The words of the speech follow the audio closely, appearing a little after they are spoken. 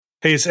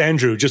Hey, it's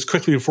Andrew. Just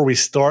quickly before we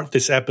start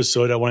this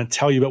episode, I want to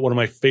tell you about one of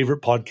my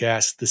favorite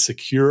podcasts, the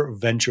Secure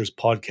Ventures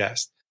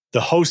podcast.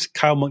 The host,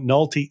 Kyle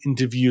McNulty,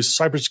 interviews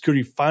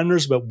cybersecurity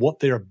founders about what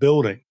they are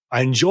building.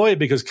 I enjoy it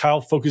because Kyle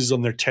focuses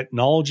on their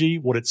technology,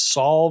 what it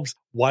solves,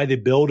 why they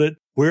build it,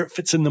 where it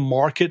fits in the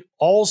market.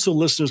 Also,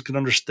 listeners can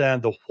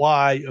understand the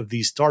why of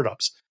these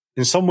startups.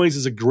 In some ways,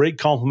 it's a great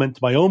complement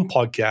to my own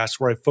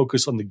podcast where I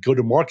focus on the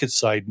go-to-market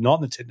side, not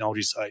on the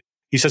technology side.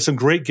 He's had some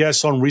great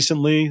guests on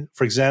recently.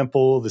 For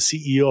example, the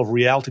CEO of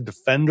Reality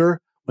Defender,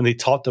 when they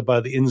talked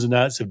about the ins and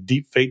outs of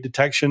deep fake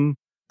detection.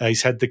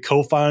 He's had the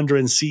co-founder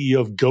and CEO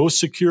of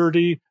Ghost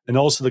Security, and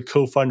also the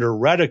co-founder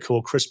of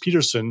Radical, Chris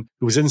Peterson,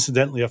 who was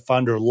incidentally a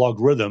founder of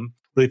Logarithm,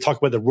 where they talk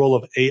about the role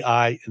of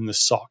AI in the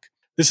SOC.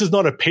 This is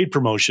not a paid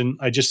promotion.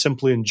 I just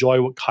simply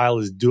enjoy what Kyle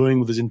is doing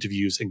with his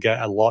interviews and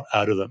get a lot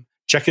out of them.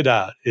 Check it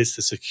out. It's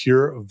the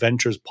Secure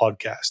Ventures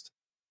podcast.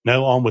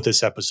 Now on with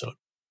this episode.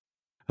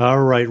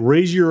 All right,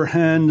 raise your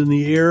hand in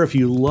the air if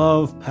you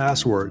love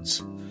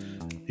passwords.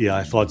 Yeah,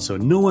 I thought so.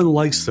 No one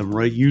likes them,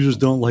 right? Users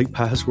don't like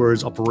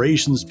passwords.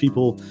 Operations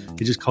people,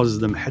 it just causes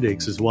them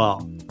headaches as well.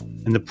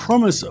 And the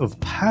promise of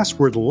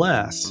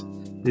passwordless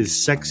is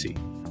sexy.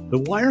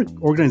 But why are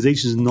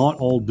organizations not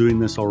all doing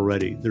this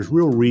already? There's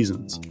real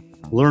reasons.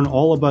 Learn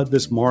all about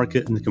this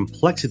market and the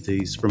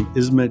complexities from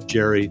Ismet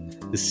Jeri,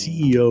 the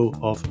CEO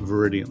of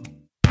Veridium.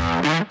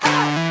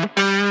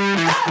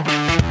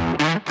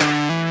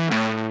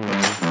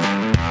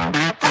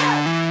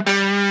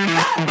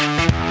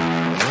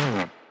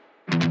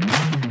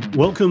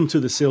 Welcome to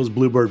the Sales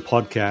Bluebird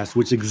podcast,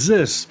 which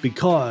exists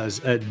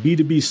because at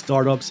B2B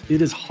startups, it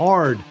is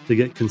hard to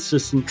get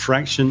consistent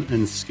traction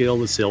and scale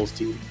the sales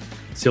team.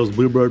 Sales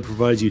Bluebird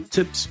provides you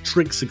tips,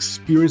 tricks,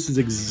 experiences,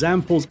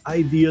 examples,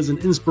 ideas, and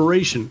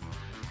inspiration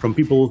from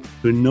people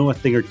who know a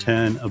thing or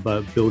 10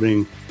 about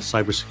building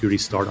cybersecurity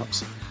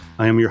startups.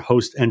 I am your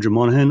host, Andrew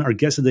Monahan. Our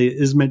guest today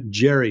is Ismet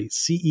Jeri,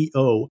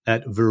 CEO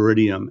at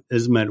Veridium.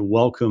 Ismet,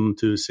 welcome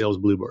to Sales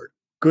Bluebird.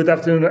 Good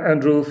afternoon,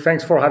 Andrew.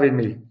 Thanks for having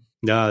me.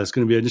 Yeah, it's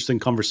going to be an interesting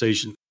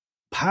conversation.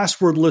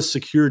 Passwordless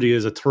security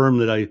is a term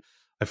that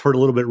I've heard a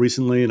little bit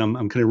recently, and I'm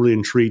kind of really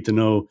intrigued to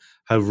know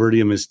how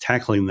Veridium is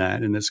tackling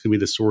that, and that's going to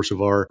be the source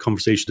of our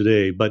conversation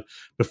today. But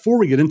before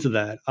we get into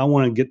that, I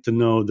want to get to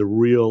know the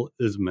real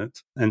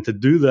Ismet. And to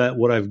do that,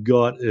 what I've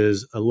got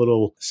is a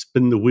little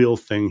spin the wheel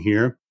thing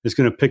here. It's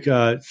going to pick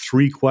out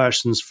 3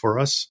 questions for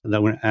us that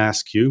I'm going to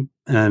ask you,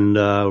 and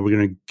we're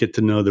going to get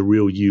to know the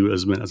real you,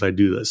 Ismet, as I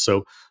do this.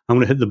 So I'm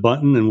going to hit the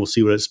button, and we'll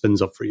see what it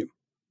spins up for you.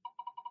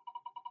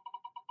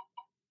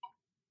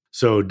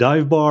 So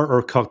dive bar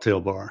or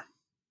cocktail bar?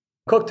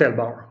 Cocktail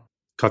bar.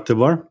 Cocktail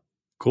bar?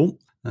 Cool.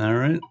 All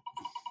right.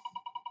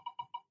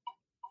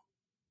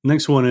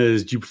 Next one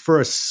is, do you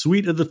prefer a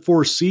suite at the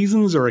Four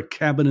Seasons or a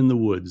cabin in the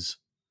woods?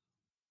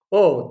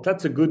 Oh,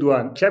 that's a good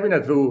one. Cabin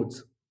at the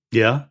woods.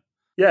 Yeah?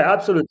 Yeah,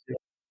 absolutely.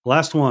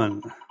 Last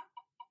one.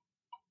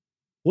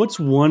 What's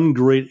one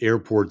great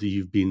airport that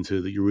you've been to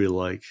that you really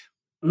like?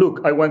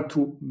 Look, I went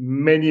to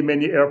many,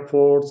 many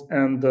airports,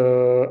 and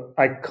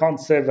I can't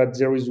say that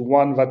there is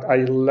one that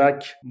I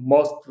like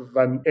most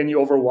than any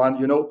other one.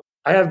 You know,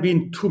 I have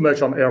been too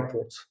much on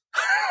airports.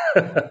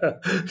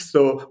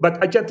 But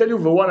I can tell you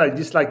the one I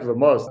dislike the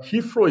most.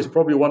 Heathrow is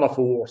probably one of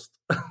the worst.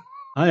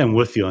 I am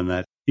with you on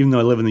that. Even though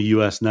I live in the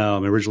U.S. now,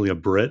 I'm originally a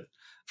Brit.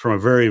 From a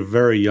very,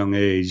 very young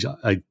age,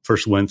 I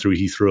first went through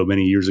Heathrow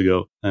many years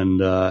ago,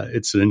 and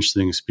it's an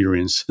interesting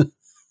experience.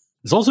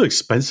 It's also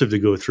expensive to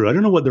go through. I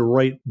don't know what the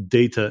right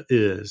data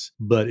is,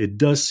 but it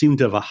does seem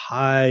to have a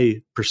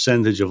high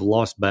percentage of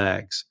lost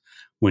bags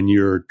when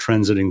you're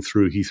transiting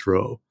through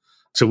Heathrow.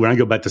 So when I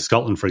go back to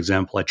Scotland, for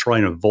example, I try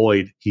and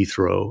avoid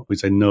Heathrow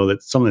because I know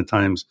that some of the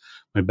times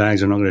my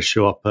bags are not going to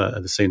show up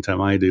at the same time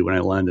I do when I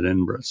land in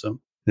Edinburgh. So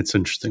it's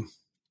interesting.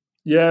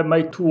 Yeah,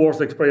 my 2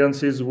 worst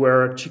experiences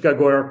were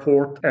Chicago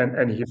Airport and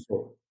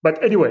Heathrow.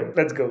 But anyway,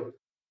 let's go.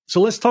 So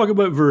let's talk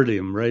about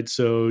Veridium, right?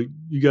 So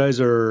you guys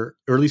are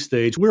early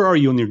stage. Where are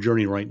you on your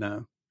journey right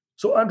now?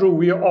 So Andrew,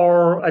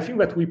 I think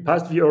that we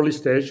passed the early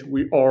stage.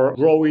 We are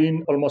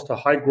growing almost a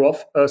high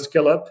growth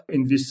scale up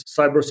in this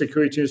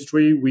cybersecurity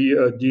industry. We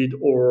did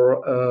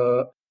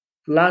our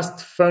last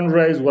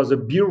fundraise was a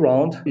B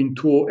round in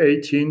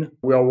 2018.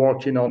 We are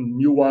working on a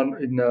new one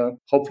in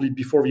hopefully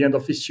before the end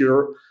of this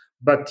year.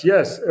 But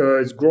yes,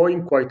 it's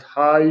growing quite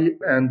high.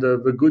 And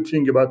the good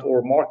thing about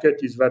our market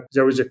is that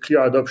there is a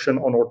clear adoption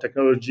on our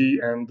technology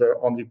and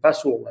on the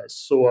passwordless.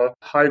 So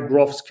high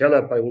growth scale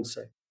up, I would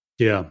say.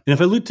 Yeah. And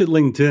if I looked at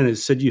LinkedIn, it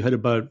said you had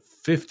about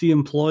 50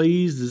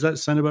 employees. Does that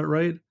sound about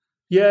right?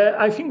 Yeah,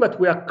 I think that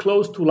we are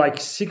close to like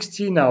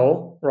 60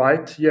 now,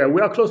 right? Yeah,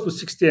 we are close to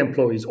 60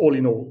 employees all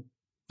in all.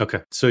 Okay.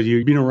 So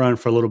you've been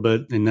around for a little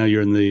bit and now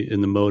you're in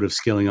the mode of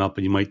scaling up,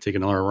 and you might take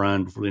another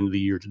round before the end of the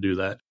year to do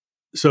that.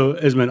 So,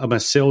 Ismet, I'm a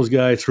sales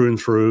guy through and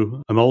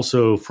through. I'm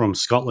also from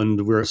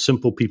Scotland. We're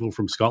simple people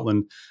from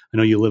Scotland. I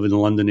know you live in the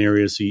London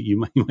area, so you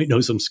might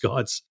know some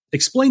Scots.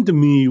 Explain to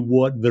me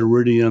what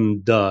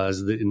Veridium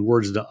does in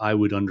words that I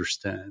would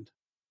understand.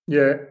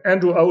 Yeah,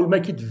 Andrew, I will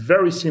make it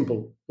very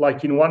simple,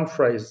 like in one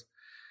phrase.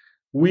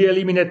 We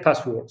eliminate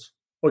passwords.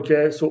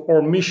 Okay, so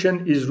our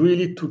mission is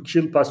really to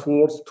kill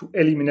passwords, to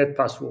eliminate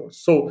passwords.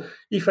 So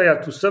if I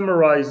have to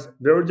summarize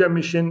Veridia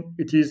mission,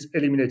 it is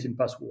eliminating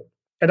password.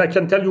 And I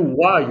can tell you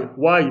what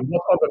are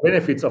the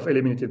benefits of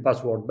eliminating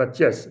password. But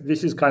yes,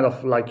 this is kind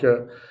of like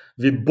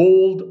the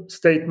bold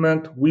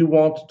statement. We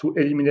want to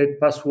eliminate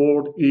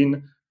password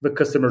in the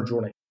customer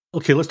journey.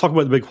 Okay, let's talk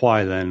about the big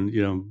why then.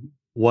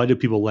 Why do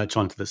people latch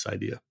onto this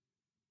idea?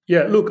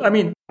 Yeah, look,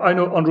 I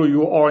know, Andrew,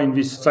 you are in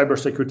this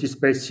cybersecurity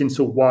space since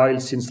a while,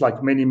 since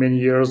like many, many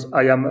years.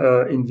 I am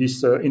in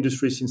this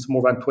industry since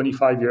more than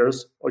 25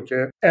 years.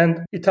 Okay. And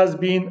it has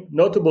been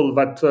notable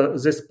that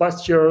this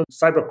past year,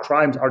 cyber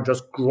crimes are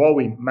just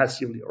growing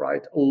massively,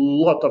 right? A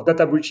lot of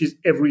data breaches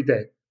every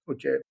day.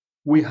 Okay.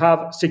 We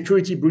have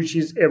security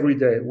breaches every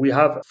day. We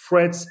have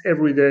threats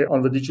every day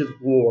on the digital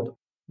world.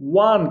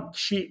 One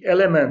key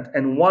element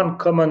and one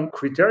common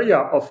criteria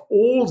of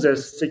all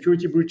these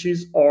security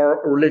breaches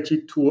are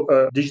related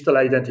to digital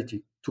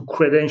identity, to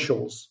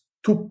credentials,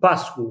 to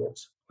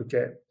passwords.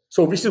 Okay.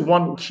 So this is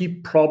one key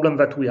problem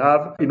that we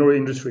have in our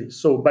industry.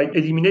 So by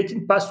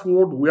eliminating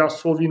password, we are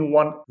solving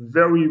one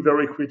very,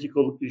 very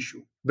critical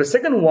issue. The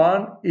second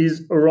one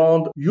is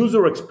around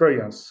user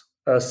experience,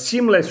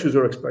 seamless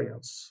user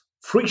experience,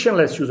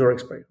 frictionless user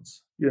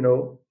experience,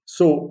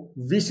 So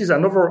this is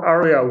another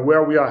area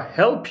where we are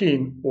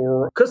helping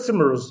our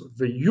customers,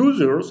 the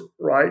users,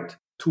 right,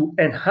 to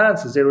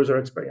enhance their user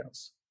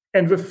experience.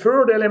 And the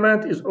third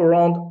element is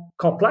around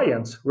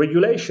compliance,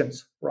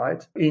 regulations,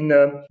 right? In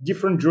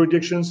different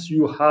jurisdictions,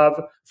 you have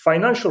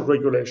financial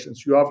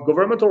regulations, you have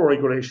governmental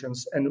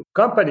regulations, and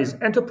companies,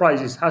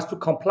 enterprises has to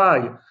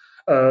comply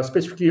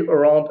specifically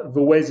around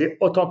the way they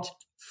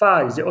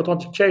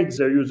authenticate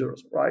their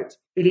users, right?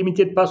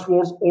 Limited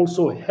passwords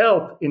also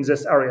help in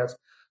these areas.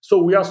 So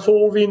we are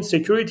solving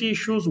security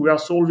issues, we are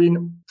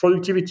solving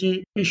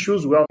productivity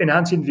issues, we are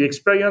enhancing the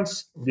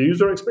experience, the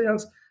user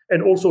experience,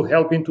 and also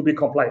helping to be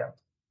compliant.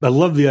 I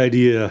love the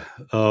idea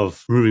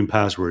of removing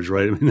passwords,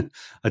 right?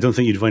 I don't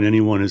think you'd find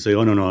anyone who say,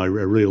 oh, no, I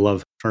really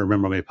love trying to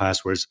remember my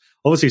passwords.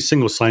 Obviously,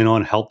 single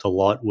sign-on helped a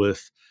lot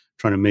with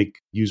trying to make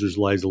users'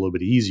 lives a little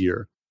bit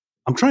easier.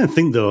 I'm trying to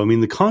think, though,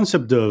 the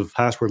concept of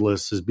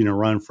passwordless has been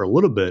around for a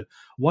little bit.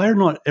 Why are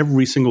not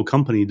every single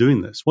company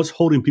doing this? What's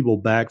holding people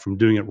back from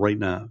doing it right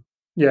now?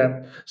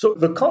 Yeah. So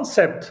the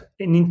concept,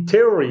 in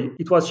theory,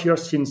 it was here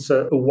since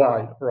a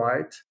while,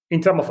 right?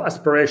 In terms of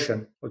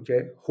aspiration,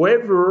 okay?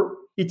 However,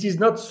 it is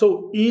not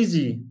so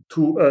easy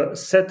to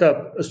set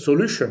up a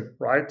solution,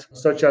 right?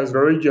 Such as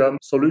Veridia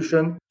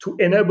solution to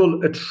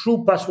enable a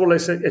true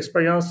passwordless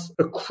experience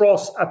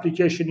across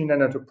application in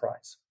an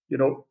enterprise.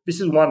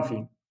 This is one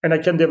thing. And I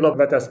can develop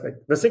that aspect.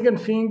 The second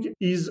thing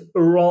is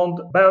around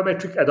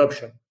biometric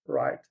adoption,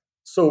 right?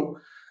 So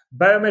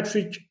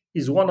biometric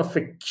is one of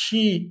the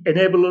key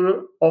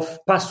enabler of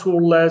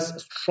passwordless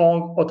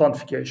strong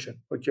authentication,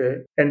 okay?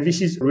 And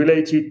this is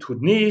related to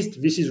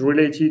NIST, this is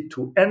related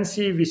to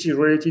ANSI, this is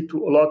related to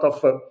a lot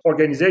of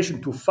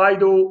organization, to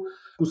FIDO,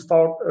 to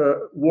start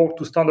work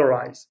to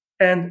standardize.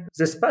 And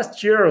this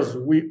past years,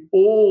 we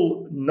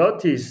all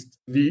noticed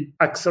the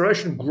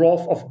acceleration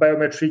growth of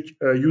biometric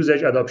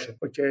usage adoption,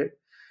 okay?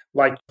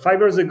 Like 5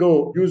 years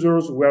ago,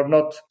 users were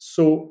not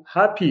so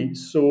happy,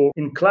 so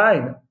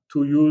inclined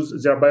to use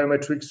their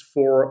biometrics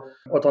for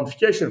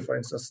authentication, for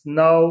instance.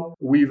 Now,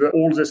 with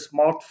all the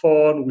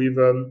smartphone, with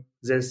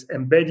this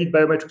embedded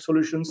biometric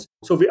solutions,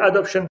 so the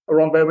adoption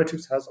around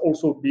biometrics has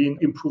also been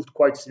improved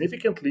quite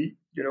significantly.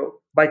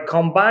 By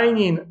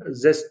combining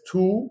these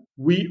two,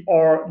 we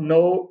are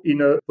now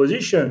in a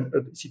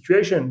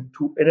situation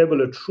to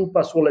enable a true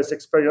passwordless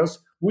experience,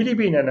 will it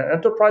be in an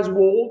enterprise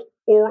world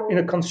or in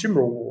a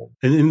consumer world?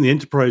 And in the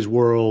enterprise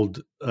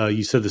world,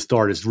 you said at the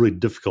start, it's really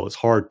difficult. It's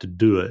hard to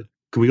do it.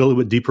 Can we go a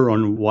little bit deeper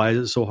on why is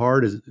it so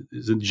hard? Is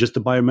it just the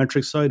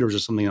biometric side or is there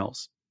something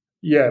else?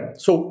 Yeah.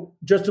 So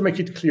just to make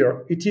it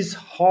clear, it is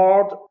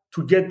hard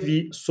to get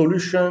the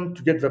solution,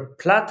 to get the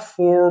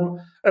platform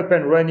up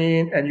and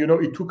running. And,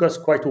 it took us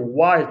quite a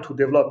while to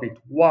develop it.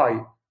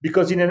 Why?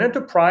 Because in an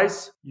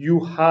enterprise,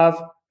 you have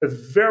a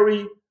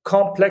very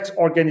complex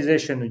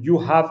organization. You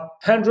have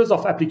hundreds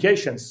of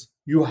applications.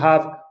 You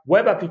have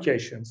web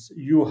applications.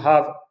 You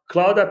have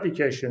cloud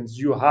applications,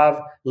 you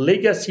have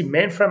legacy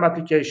mainframe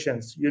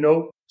applications,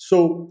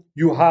 So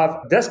you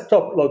have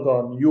desktop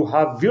logon, you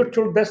have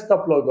virtual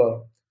desktop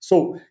logon.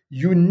 So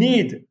you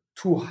need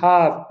to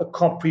have a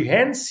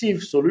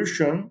comprehensive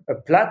solution, a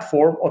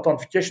platform,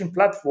 authentication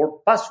platform,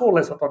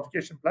 passwordless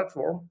authentication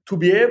platform, to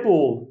be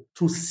able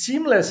to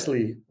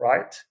seamlessly,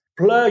 right,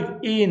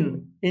 plug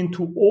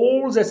into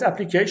all these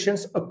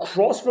applications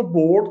across the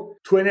board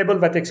to enable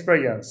that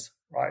experience,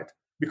 right?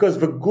 Because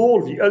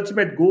the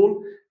ultimate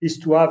goal is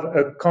to have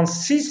a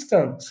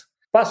consistent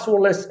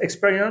passwordless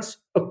experience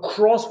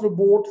across the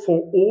board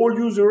for all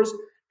users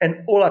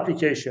and all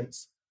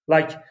applications.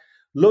 Like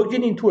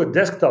logging into a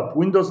desktop,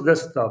 Windows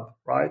desktop,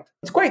 right?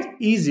 It's quite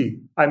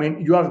easy.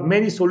 You have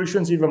many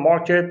solutions in the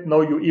market.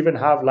 Now you even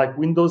have like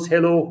Windows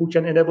Hello who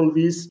can enable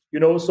this,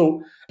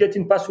 so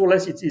getting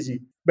passwordless, it's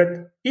easy.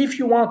 But if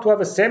you want to have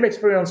the same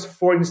experience,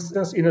 for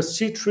instance, in a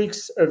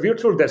Citrix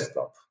virtual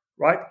desktop,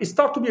 right? It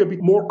starts to be a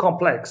bit more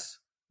complex.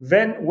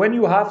 Then when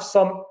you have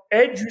some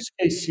edge use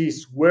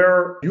cases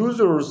where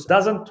users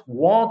doesn't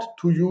want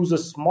to use a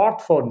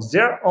smartphone,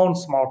 their own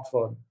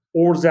smartphone,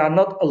 or they are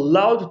not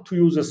allowed to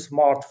use a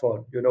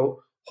smartphone,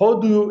 how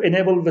do you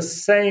enable the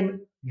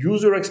same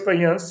user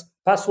experience,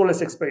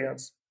 passwordless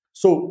experience?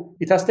 So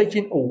it has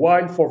taken a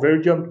while for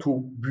Veridium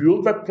to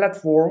build that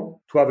platform,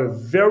 to have a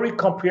very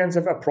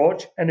comprehensive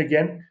approach, and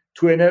again,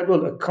 to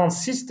enable a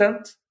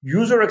consistent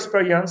user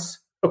experience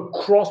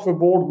across the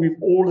board with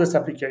all these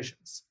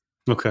applications.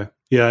 Okay.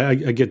 Yeah, I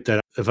get that.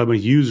 If I'm a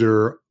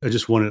user, I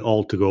just want it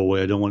all to go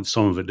away. I don't want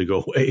some of it to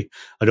go away.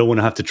 I don't want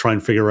to have to try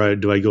and figure out,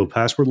 do I go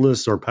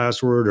passwordless or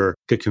password, or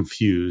get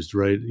confused,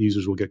 right?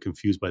 Users will get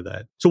confused by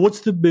that. So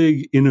what's the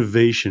big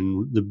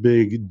innovation, the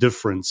big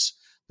difference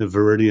that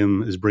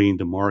Veridium is bringing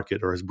to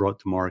market or has brought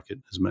to market,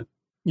 Hizmet?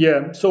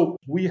 Yeah, so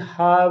we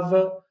have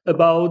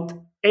about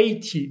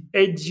 80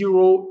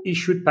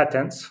 issued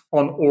patents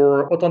on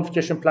our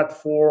authentication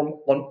platform,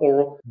 on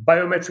our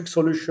biometric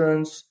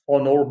solutions,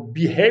 on our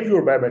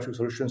behavior biometric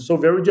solutions. So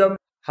Veridium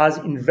has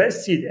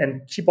invested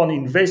and keep on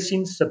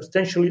investing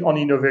substantially on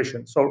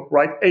innovation. So,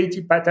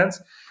 80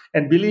 patents.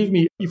 And believe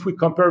me, if we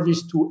compare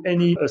this to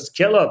any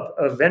scale-up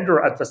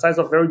vendor at the size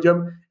of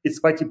Veridium, it's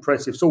quite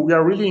impressive. So we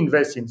are really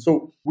investing.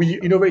 So we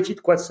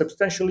innovated quite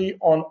substantially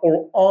on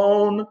our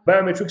own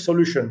biometric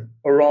solution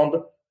around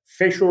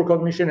facial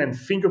recognition and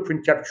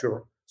fingerprint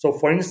capture. So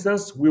for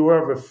instance, we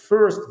were the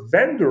first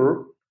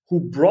vendor who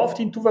brought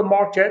into the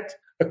market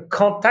a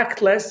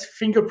contactless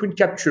fingerprint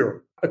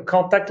capture.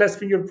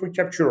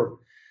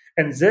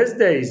 And these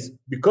days,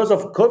 because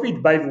of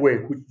COVID, by the way,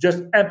 which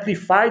just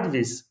amplified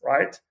this,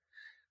 right?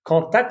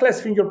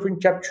 Contactless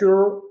fingerprint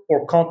capture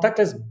or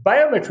contactless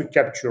biometric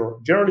capture,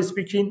 generally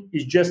speaking,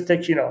 is just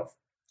taking off.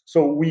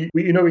 So we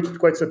innovated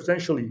quite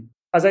substantially.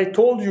 As I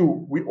told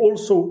you, we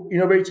also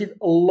innovated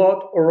a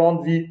lot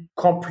around the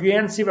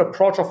comprehensive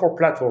approach of our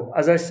platform.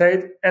 As I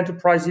said,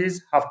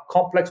 enterprises have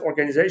complex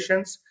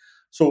organizations.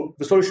 So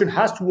the solution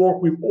has to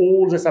work with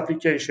all these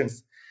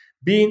applications.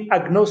 Being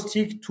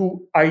agnostic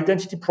to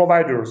identity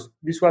providers.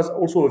 This was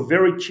also a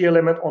very key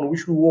element on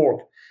which we work.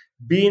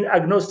 Being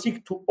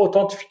agnostic to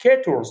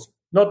authenticators,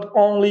 not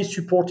only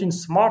supporting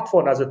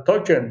smartphone as a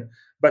token,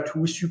 but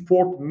we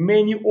support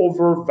many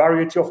other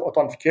variety of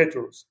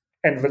authenticators.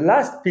 And the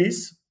last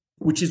piece,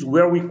 which is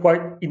where we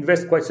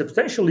invest quite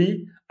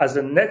substantially as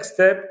a next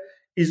step,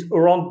 is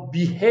around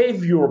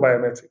behavior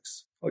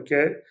biometrics.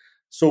 Okay,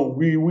 so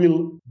we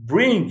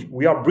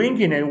are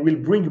bringing and will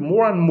bring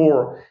more and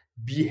more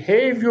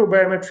behavior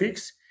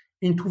biometrics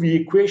into the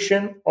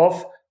equation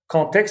of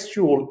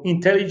contextual,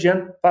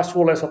 intelligent,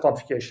 passwordless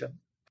authentication.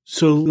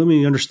 So let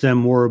me understand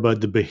more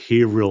about the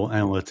behavioral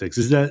analytics.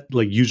 Is that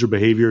like user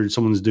behavior and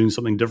someone's doing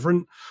something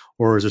different,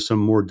 or is there some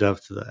more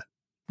depth to that?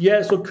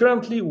 Yeah, so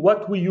currently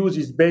what we use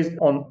is based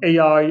on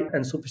AI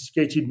and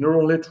sophisticated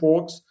neural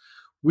networks.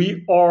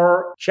 We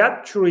are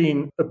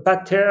capturing a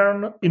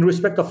pattern in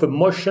respect of a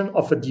motion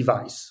of a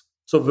device.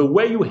 So the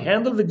way you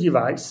handle the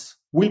device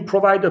will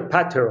provide a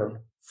pattern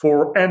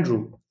for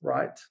Andrew,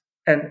 right?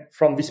 And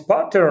from this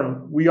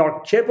pattern, we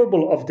are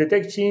capable of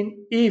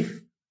detecting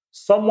if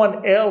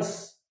someone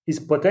else is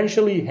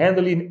potentially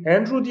handling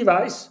Andrew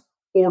device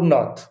or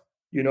not,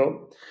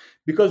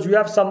 because you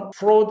have some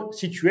fraud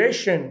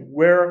situation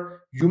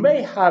where you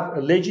may have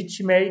a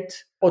legitimate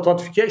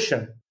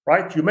authentication,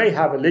 right? You may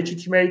have a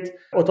legitimate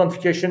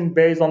authentication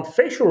based on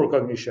facial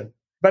recognition.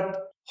 But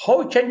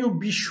how can you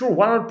be sure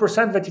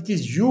 100% that it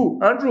is you,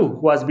 Andrew,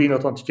 who has been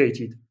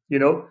authenticated?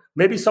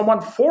 Maybe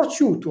someone forced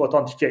you to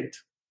authenticate,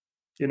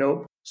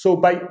 So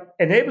by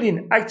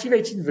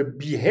activating the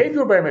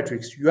behavior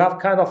biometrics, you have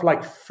kind of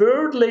like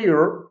third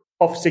layer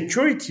of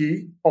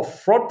security, of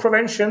fraud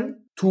prevention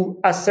to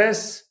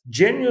assess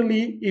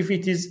genuinely if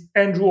it is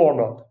Andrew or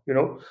not,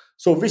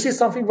 So this is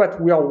something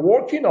that we are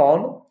working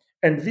on.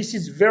 And this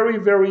is very,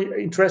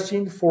 very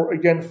interesting for,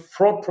 again,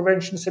 fraud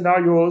prevention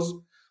scenarios,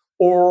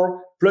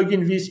 or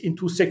plugging this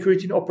into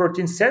security and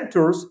operating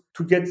centers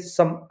to get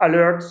some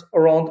alerts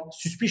around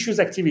suspicious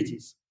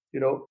activities,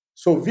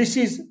 So this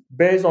is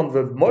based on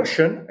the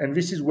motion, and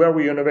this is where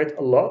we innovate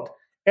a lot.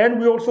 And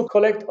we also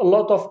collect a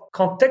lot of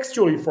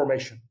contextual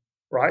information,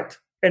 right?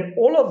 And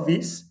all of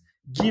this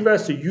give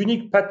us a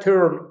unique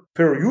pattern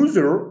per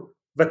user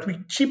that we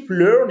keep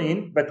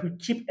learning, that we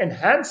keep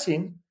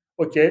enhancing,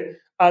 okay,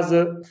 as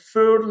a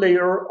third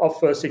layer of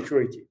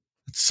security.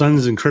 It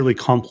sounds incredibly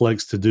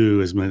complex to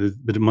do,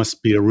 but it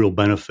must be a real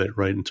benefit,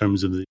 right, in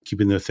terms of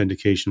keeping the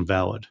authentication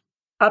valid.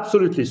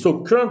 Absolutely.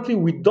 So currently,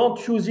 we don't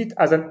use it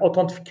as an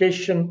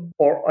authentication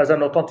or as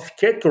an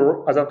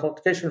authenticator, as an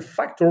authentication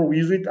factor. We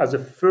use it as a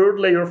third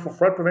layer for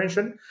fraud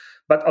prevention.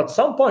 But at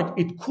some point,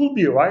 it could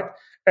be, right?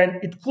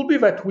 And it could be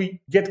that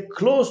we get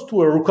close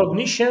to a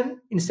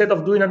recognition instead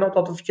of doing an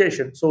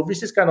authentication. So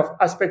this is kind of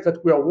aspect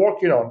that we are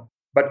working on.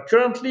 But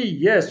currently,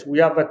 yes, we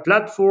have a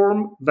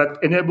platform that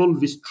enables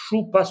this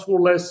true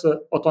passwordless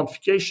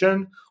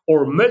authentication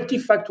or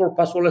multi-factor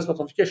passwordless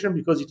authentication,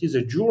 because it is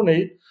a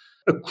journey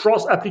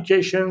across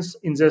applications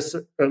in this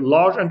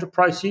large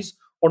enterprises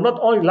or not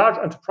only large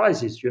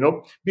enterprises,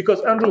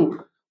 because Andrew,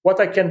 what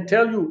I can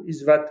tell you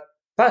is that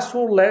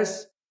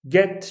passwordless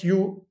get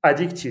you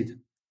addicted.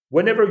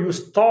 Whenever you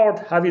start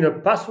having a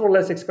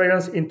passwordless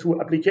experience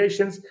into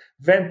applications,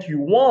 then you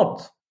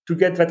want to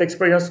get that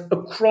experience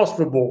across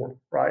the board,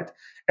 right?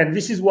 And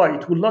this is why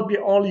it will not be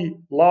only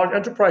large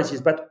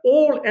enterprises, but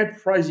all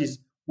enterprises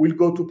will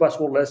go to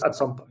passwordless at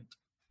some point.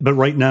 But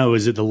right now,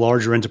 is it the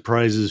larger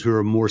enterprises who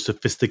are more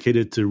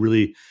sophisticated to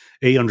really,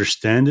 A,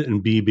 understand it,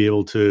 and B, be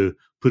able to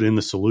put in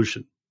the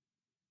solution?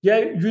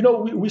 Yeah,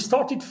 we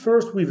started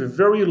first with a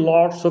very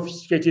large,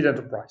 sophisticated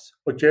enterprise.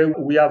 Okay,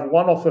 we have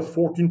one of a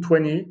Fortune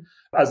 20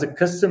 as a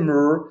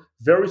customer,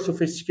 very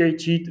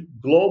sophisticated,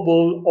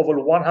 global, over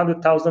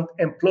 100,000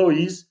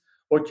 employees.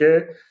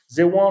 Okay,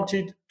 they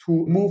wanted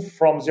to move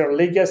from their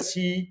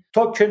legacy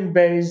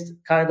token-based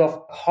kind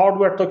of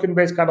hardware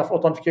token-based kind of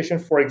authentication,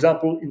 for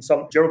example, in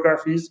some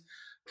geographies,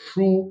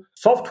 through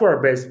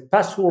software-based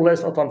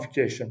passwordless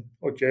authentication.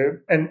 Okay,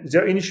 and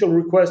their initial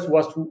request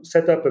was to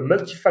set up a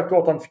multi-factor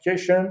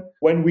authentication.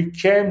 When we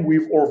came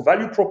with our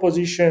value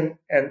proposition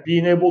and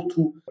being able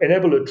to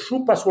enable a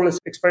true passwordless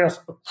experience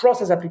across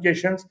these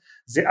applications,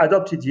 they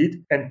adopted it.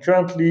 And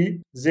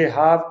currently, they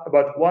have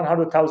about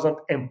 100,000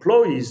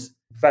 employees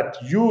that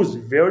use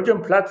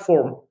Viridian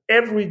platform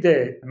every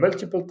day,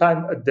 multiple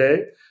times a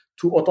day,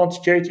 to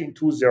authenticate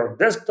into their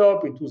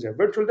desktop, into their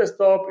virtual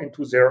desktop,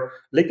 into their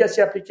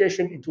legacy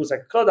application, into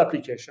their cloud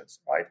applications,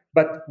 right?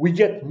 But we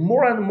get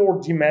more and more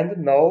demand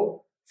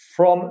now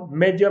from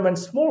medium and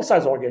small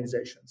size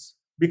organizations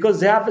because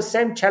they have the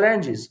same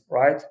challenges,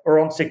 right?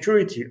 Around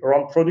security,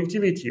 around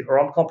productivity,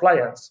 around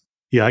compliance.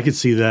 Yeah, I could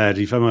see that.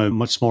 If I'm a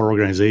much smaller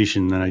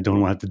organization and I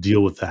don't want to have to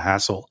deal with the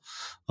hassle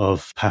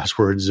of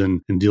passwords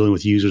and dealing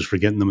with users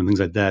forgetting them and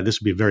things like that, this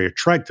would be very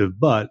attractive.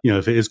 But,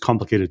 if it is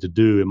complicated to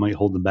do, it might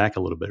hold them back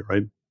a little bit,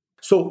 right?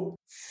 So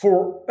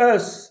for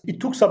us, it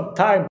took some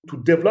time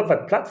to develop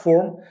that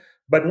platform.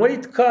 But when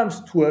it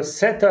comes to a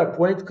setup,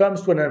 when it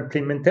comes to an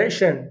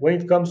implementation, when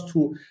it comes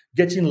to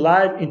getting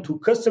live into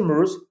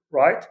customers,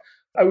 right?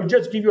 I will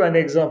just give you an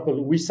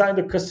example. We signed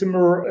a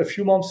customer a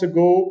few months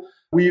ago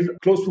with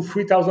close to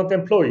 3,000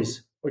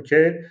 employees,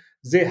 okay?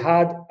 They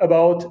had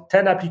about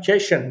 10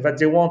 applications that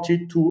they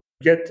wanted to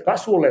get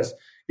passwordless.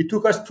 It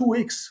took us 2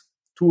 weeks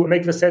to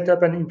make the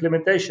setup and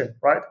implementation,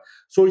 right?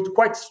 So it's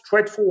quite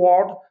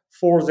straightforward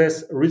for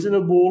this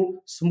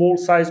reasonable small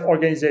size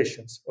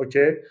organizations,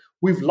 okay?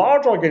 With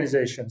large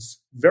organizations,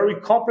 very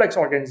complex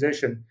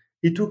organization,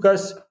 it took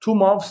us 2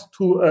 months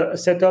to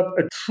set up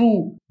a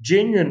true,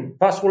 genuine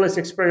passwordless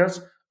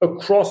experience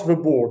across the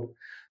board.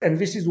 And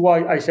this is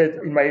why I said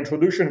in my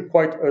introduction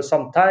quite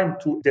some time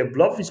to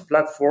develop this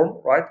platform,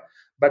 right?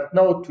 But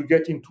now to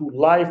get into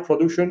live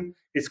production,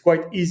 it's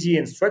quite easy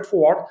and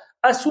straightforward.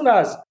 As soon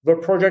as the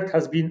project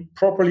has been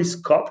properly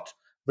scoped,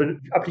 the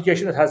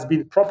application has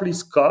been properly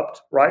scoped,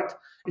 right?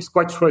 It's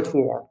quite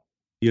straightforward.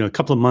 A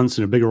couple of months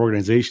in a bigger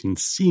organization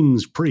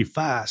seems pretty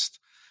fast,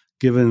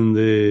 given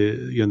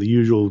the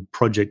usual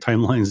project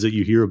timelines that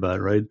you hear about,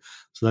 right?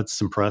 So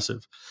that's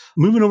impressive.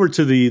 Moving over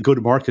to the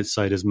go-to-market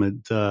side,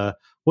 Ismet,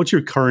 what's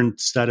your current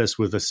status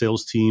with a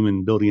sales team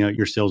and building out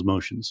your sales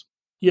motions?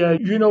 Yeah,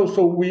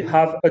 so we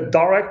have a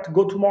direct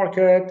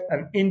go-to-market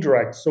and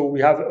indirect. So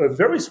we have a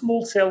very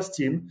small sales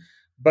team,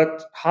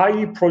 but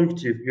highly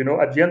productive.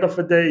 At the end of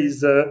the day is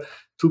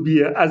to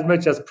be as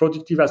much as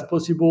productive as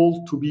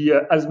possible, to be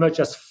as much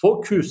as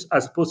focused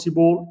as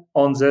possible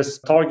on these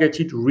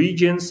targeted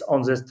regions,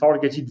 on these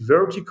targeted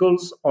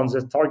verticals, on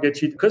the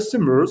targeted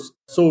customers.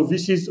 So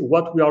this is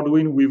what we are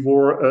doing with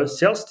our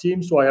sales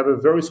team. So I have a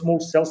very small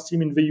sales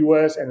team in the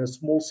US and a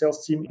small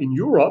sales team in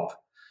Europe.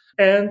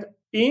 And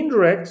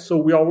indirect, so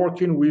we are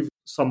working with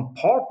some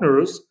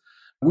partners.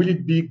 Will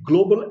it be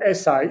global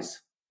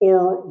SIs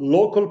or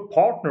local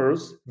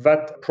partners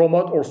that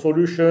promote our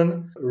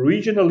solution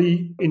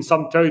regionally in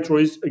some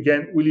territories?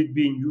 Again, will it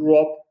be in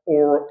Europe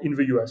or in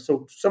the US? So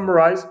to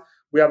summarize,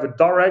 we have a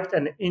direct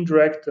and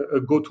indirect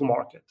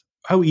go-to-market.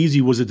 How easy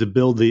was it to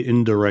build the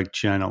indirect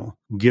channel,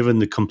 given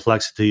the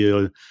complexity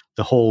of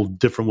the whole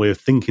different way of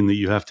thinking that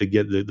you have to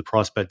get the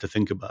prospect to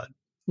think about?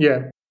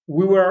 Yeah.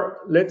 We were,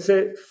 let's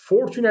say,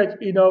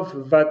 fortunate enough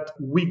that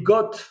we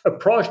got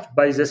approached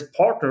by these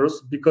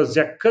partners because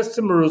their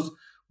customers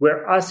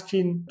were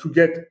asking to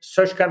get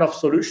such kind of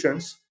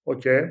solutions,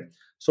 okay?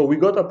 So we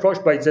got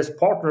approached by these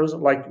partners,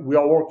 like we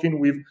are working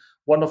with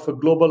one of a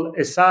global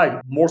SI,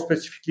 more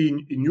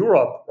specifically in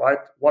Europe, right?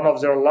 One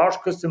of their large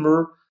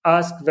customers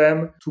asked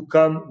them to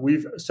come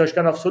with such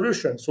kind of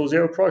solution. So they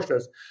approached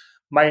us.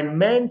 My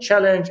main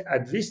challenge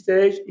at this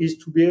stage is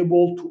to be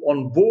able to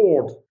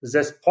onboard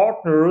these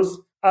partners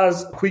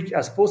as quick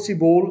as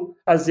possible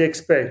as they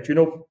expect.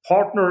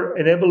 Partner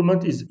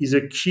enablement is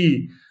a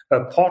key.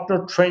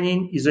 Partner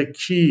training is a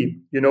key,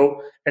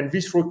 and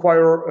this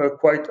requires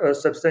quite a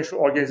substantial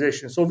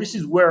organization. So this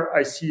is where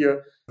I see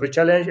the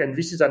challenge, and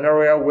this is an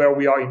area where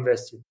we are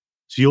investing.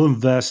 So you'll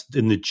invest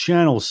in the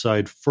channel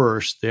side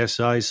first, the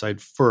SI side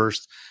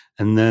first,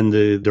 and then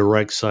the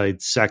direct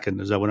side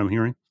second. Is that what I'm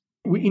hearing?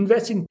 We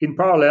invest in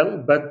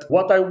parallel, but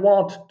what I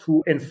want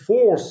to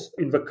enforce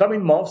in the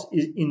coming months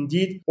is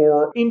indeed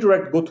our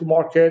indirect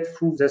go-to-market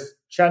through this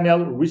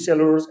channel,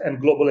 resellers,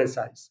 and global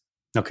SIs.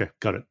 Okay,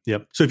 got it.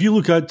 Yep. So if you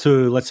look out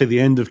to, let's say, the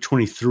end of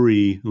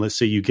 23, let's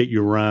say you get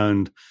your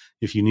round,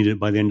 if you need it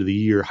by the end of the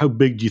year, how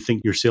big do you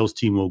think your sales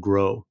team will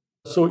grow?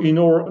 So in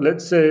our,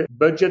 let's say,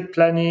 budget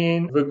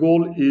planning, the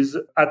goal is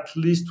at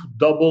least to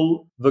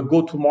double the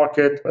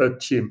go-to-market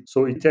team.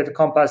 So it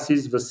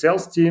encompasses the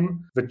sales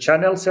team, the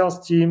channel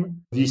sales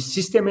team, the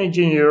system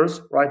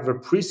engineers, right, the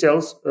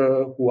pre-sales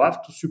who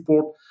have to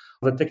support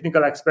the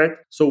technical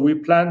aspect. So we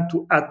plan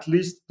to at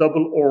least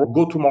double our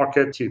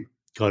go-to-market team.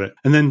 Got it.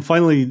 And then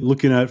finally,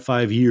 looking at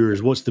 5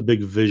 years, what's the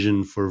big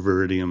vision for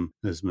Viridium,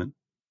 Ismet?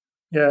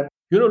 Yeah.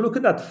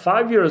 Looking at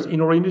 5 years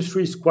in our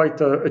industry is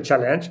quite a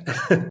challenge,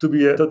 to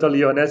be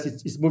totally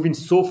honest. It's moving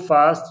so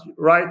fast,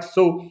 right?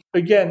 So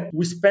again,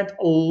 we spent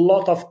a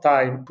lot of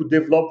time to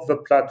develop the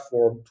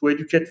platform, to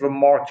educate the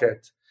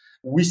market.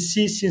 We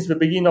see since the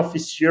beginning of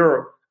this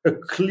year a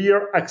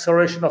clear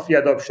acceleration of the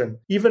adoption.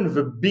 Even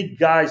the big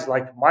guys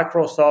like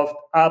Microsoft,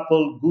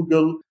 Apple,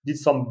 Google did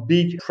some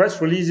big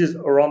press releases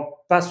around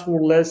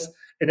passwordless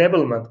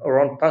enablement,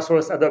 around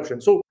passwordless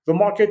adoption. So the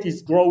market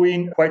is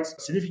growing quite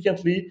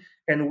significantly,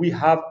 and we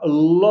have a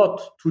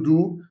lot to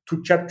do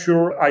to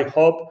capture, I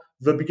hope,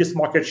 the biggest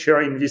market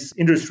share in this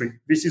industry.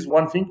 This is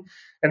one thing.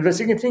 And the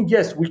second thing,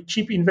 yes, we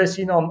keep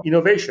investing on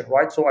innovation,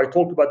 right? So I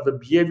talked about the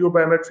behavior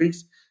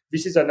biometrics.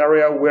 This is an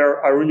area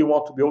where I really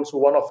want to be also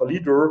one of a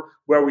leader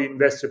where we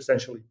invest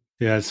substantially.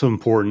 Yeah, it's so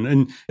important.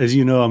 And as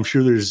you know, I'm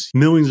sure there's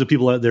millions of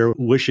people out there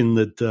wishing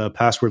that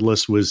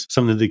passwordless was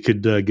something that they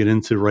could get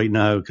into right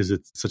now because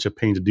it's such a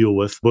pain to deal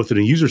with, both at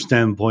a user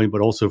standpoint,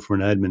 but also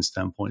from an admin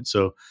standpoint.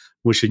 So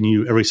wishing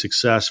you every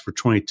success for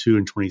 22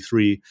 and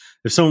 23.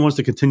 If someone wants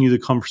to continue the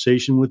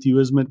conversation with you,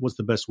 Ismet, what's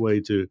the best way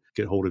to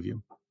get hold of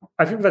you?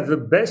 I think that the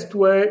best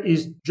way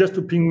is just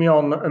to ping me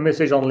on a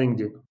message on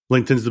LinkedIn.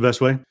 LinkedIn's the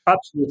best way?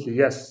 Absolutely,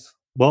 yes.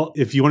 Well,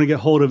 if you want to get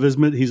hold of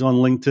Ismet, he's on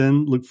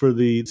LinkedIn. Look for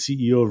the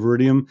CEO of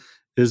Viridium.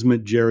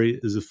 Ismet Jeri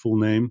is his full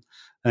name.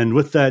 And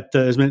with that,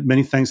 Ismet,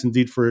 many thanks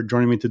indeed for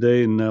joining me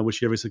today, and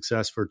wish you every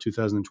success for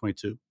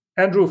 2022.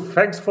 Andrew,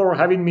 thanks for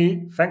having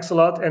me. Thanks a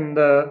lot, and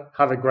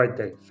have a great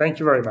day. Thank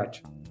you very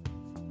much.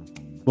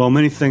 Well,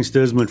 many thanks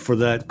to Ismet for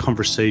that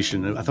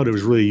conversation. I thought it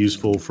was really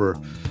useful for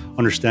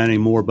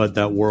understanding more about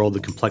that world, the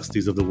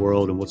complexities of the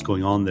world, and what's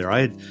going on there.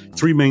 I had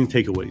 3 main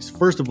takeaways.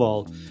 First of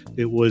all,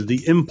 it was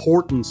the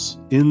importance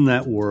in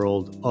that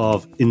world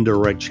of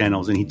indirect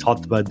channels. And he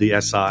talked about the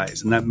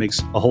SIs, and that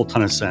makes a whole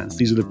ton of sense.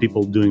 These are the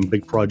people doing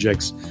big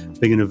projects,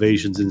 big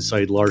innovations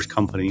inside large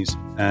companies,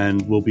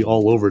 and will be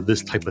all over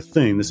this type of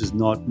thing. This is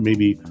not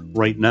maybe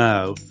right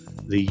now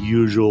the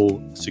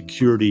usual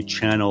security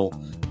channel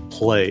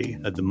play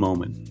at the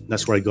moment.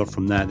 That's where I got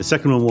from that. The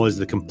second one was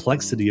the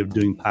complexity of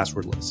doing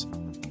passwordless.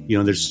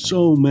 There's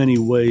so many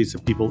ways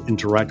that people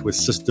interact with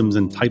systems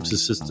and types of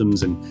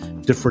systems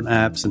and different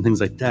apps and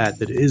things like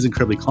that it is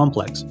incredibly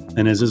complex.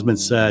 And as Ismet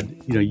said,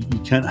 you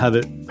can't have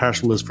it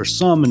passwordless for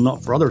some and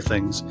not for other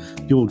things.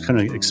 People kind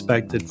of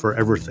expect it for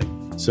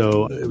everything.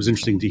 So it was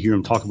interesting to hear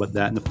him talk about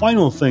that. And the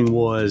final thing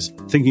was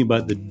thinking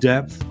about the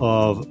depth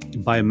of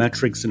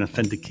biometrics and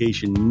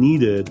authentication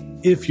needed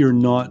if you're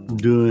not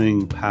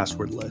doing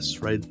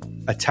passwordless, right?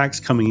 Attacks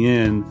coming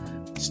in,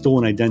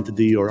 stolen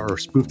identity or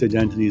spoofed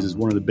identities is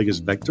one of the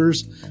biggest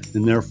vectors.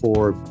 And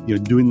therefore,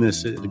 doing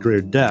this at a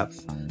greater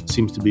depth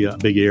seems to be a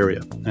big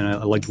area. And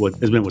I liked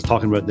what Ismet was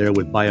talking about there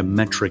with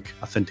biometric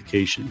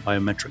authentication,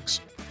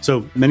 biometrics.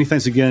 So many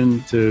thanks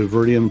again to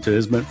Viridium, to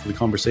Ismet for the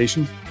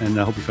conversation, and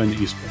I hope you find it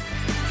useful.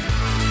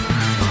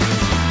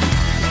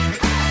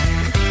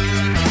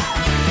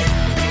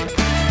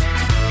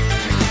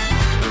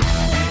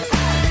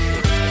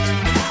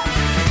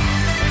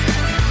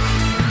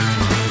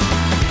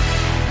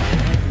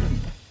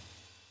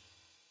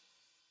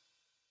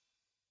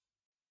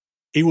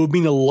 It would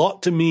mean a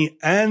lot to me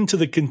and to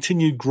the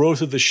continued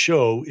growth of the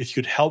show if you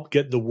could help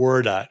get the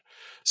word out.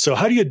 So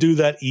how do you do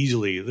that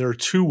easily? There are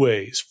 2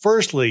 ways.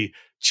 Firstly,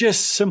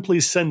 just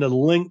simply send a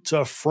link to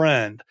a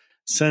friend.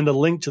 Send a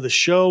link to the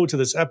show, to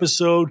this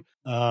episode.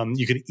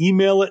 You can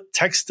email it,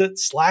 text it,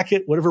 Slack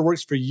it, whatever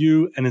works for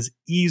you and is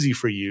easy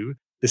for you.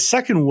 The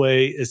second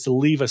way is to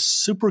leave a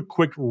super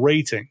quick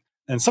rating.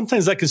 And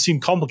sometimes that can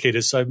seem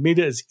complicated, so I've made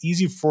it as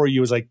easy for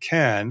you as I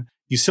can.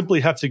 You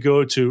simply have to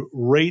go to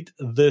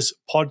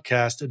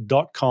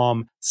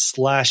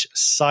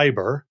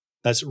ratethispodcast.com/cyber.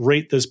 That's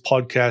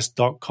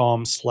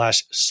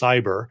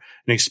ratethispodcast.com/cyber, and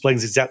it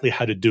explains exactly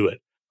how to do it.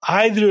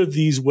 Either of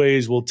these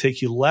ways will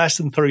take you less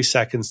than 30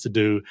 seconds to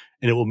do,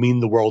 and it will mean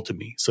the world to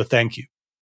me. So thank you.